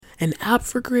An app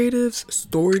for creatives,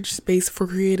 storage space for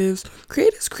creatives,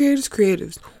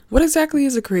 creatives. What exactly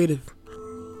is a creative?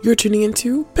 You're tuning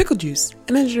into Pickle Juice,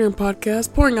 an engineering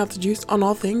podcast pouring out the juice on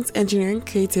all things engineering,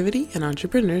 creativity, and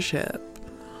entrepreneurship.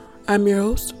 I'm your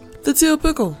host, The Teal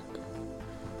Pickle.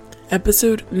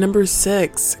 Episode number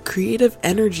 6, Creative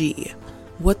Energy.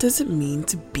 What does it mean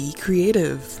to be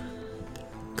creative?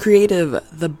 Creative,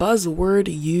 the buzzword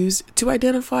used to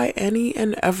identify any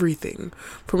and everything,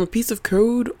 from a piece of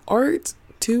code, art,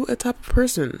 to a type of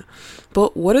person.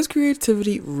 But what is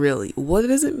creativity really? What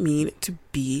does it mean to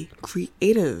be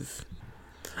creative?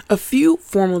 A few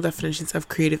formal definitions of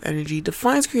creative energy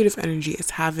defines creative energy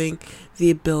as having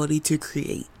the ability to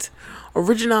create,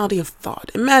 originality of thought,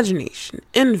 imagination,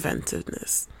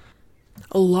 inventiveness.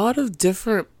 A lot of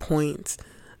different points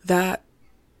that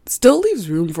still leaves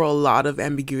room for a lot of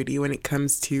ambiguity when it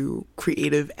comes to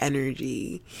creative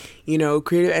energy. You know,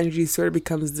 creative energy sort of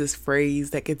becomes this phrase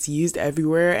that gets used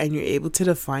everywhere and you're able to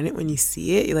define it when you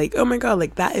see it. You're like, oh my God,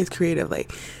 like that is creative.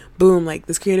 Like, boom, like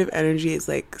this creative energy is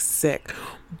like sick.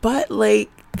 But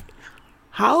like,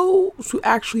 how to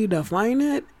actually define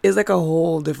it is like a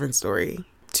whole different story.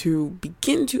 To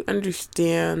begin to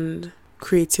understand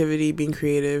creativity, being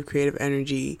creative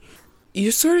energy, you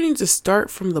sort of need to start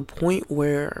from the point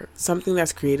where something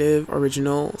that's creative,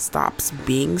 original, stops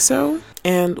being so.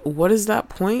 And what is that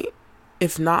point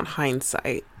if not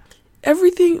hindsight?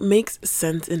 Everything makes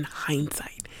sense in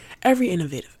hindsight. Every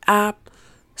innovative app,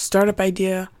 startup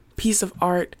idea, piece of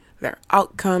art, their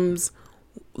outcomes,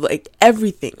 like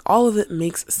everything, all of it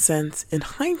makes sense in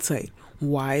hindsight.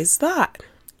 Why is that?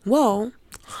 Well,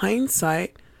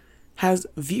 hindsight has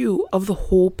view of the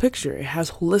whole picture. It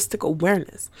has holistic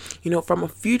awareness. You know, from a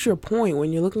future point,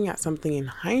 when you're looking at something in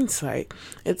hindsight,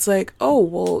 it's like, oh,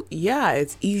 well, yeah,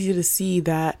 it's easy to see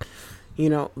that, you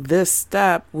know, this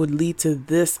step would lead to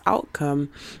this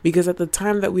outcome because at the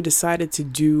time that we decided to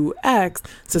do X,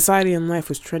 society and life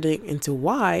was trending into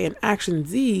Y, and action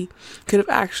Z could have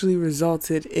actually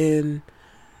resulted in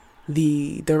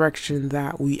the direction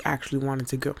that we actually wanted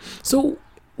to go. So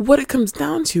what it comes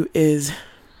down to is,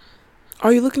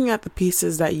 are you looking at the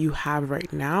pieces that you have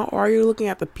right now, or are you looking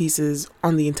at the pieces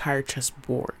on the entire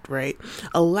chessboard, right?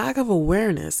 A lack of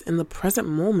awareness in the present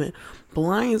moment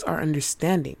blinds our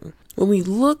understanding. When we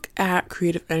look at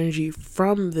creative energy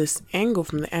from this angle,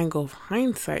 from the angle of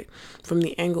hindsight, from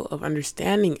the angle of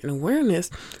understanding and awareness,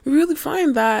 we really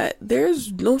find that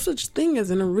there's no such thing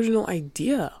as an original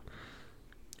idea.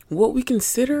 What we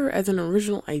consider as an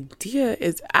original idea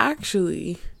is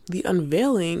actually the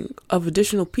unveiling of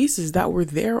additional pieces that were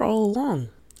there all along.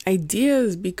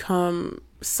 Ideas become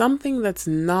something that's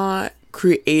not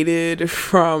created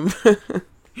from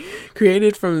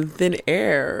thin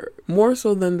air, more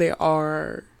so than they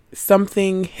are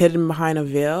something hidden behind a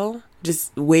veil,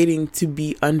 just waiting to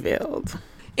be unveiled.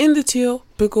 In the Teal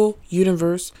Pickle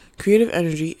universe, creative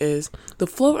energy is the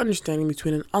flow of understanding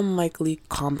between an unlikely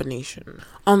combination.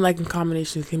 Unlikely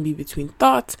combinations can be between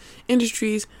thoughts,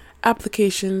 industries,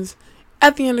 applications.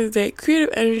 At the end of the day, creative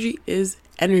energy is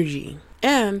energy,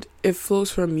 and it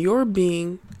flows from your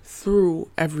being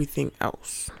through everything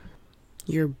else.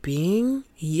 Your being?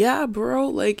 Yeah, bro,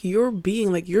 like your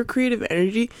being, like your creative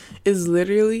energy is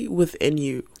literally within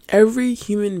you. Every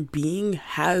human being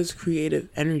has creative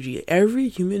energy. Every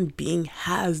human being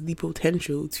has the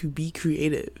potential to be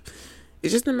creative.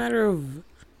 It's just a matter of,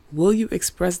 will you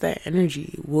express that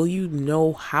energy? Will you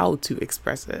know how to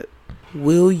express it?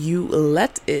 Will you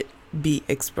let it be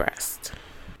expressed?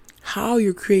 How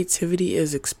your creativity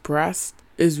is expressed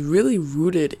is really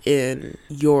rooted in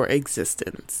your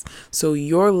existence. So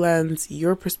your lens,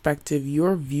 your perspective,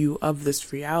 your view of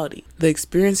this reality, the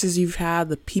experiences you've had,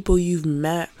 the people you've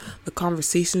met, the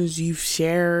conversations you've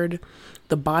shared,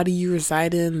 the body you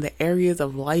reside in, the areas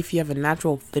of life you have a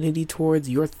natural affinity towards,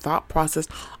 your thought process,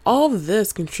 all of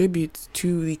this contributes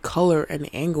to the color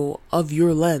and angle of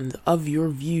your lens, of your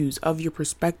views, of your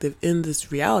perspective in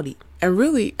this reality. And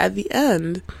really, at the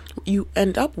end, what you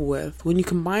end up with, when you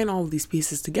combine all of these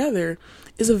pieces together,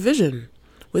 is a vision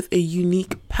with a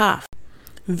unique path.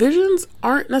 Visions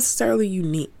aren't necessarily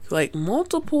unique. Like,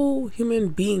 multiple human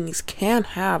beings can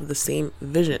have the same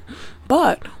vision.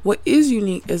 But what is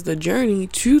unique is the journey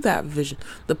to that vision,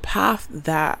 the path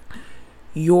that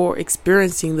you're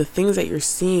experiencing, the things that you're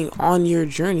seeing on your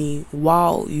journey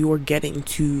while you're getting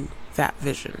to that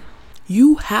vision.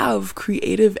 You have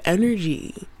creative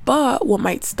energy, but what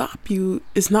might stop you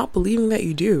is not believing that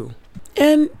you do.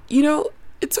 And, you know,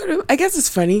 it's sort of, I guess it's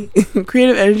funny.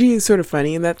 Creative energy is sort of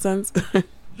funny in that sense.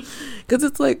 Because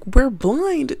it's like we're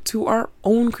blind to our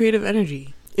own creative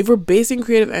energy. If we're basing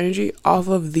creative energy off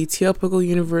of the TL Pickle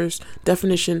Universe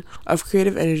definition of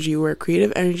creative energy, where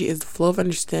creative energy is the flow of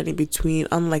understanding between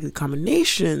unlikely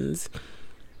combinations,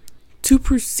 to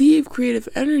perceive creative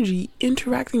energy,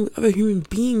 interacting with other human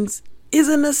beings is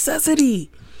a necessity.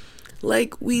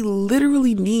 Like, we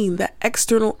literally need that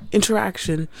external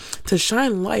interaction to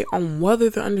shine light on whether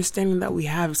the understanding that we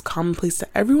have is commonplace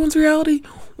to everyone's reality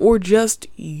or just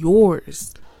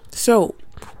yours. So,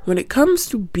 when it comes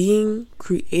to being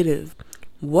creative,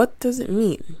 what does it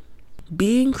mean?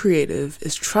 Being creative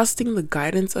is trusting the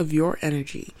guidance of your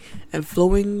energy and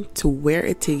flowing to where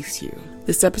it takes you.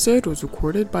 This episode was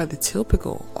recorded by the Till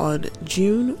Pickle on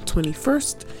June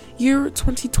 21st, year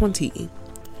 2020.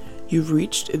 You've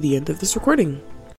reached the end of this recording.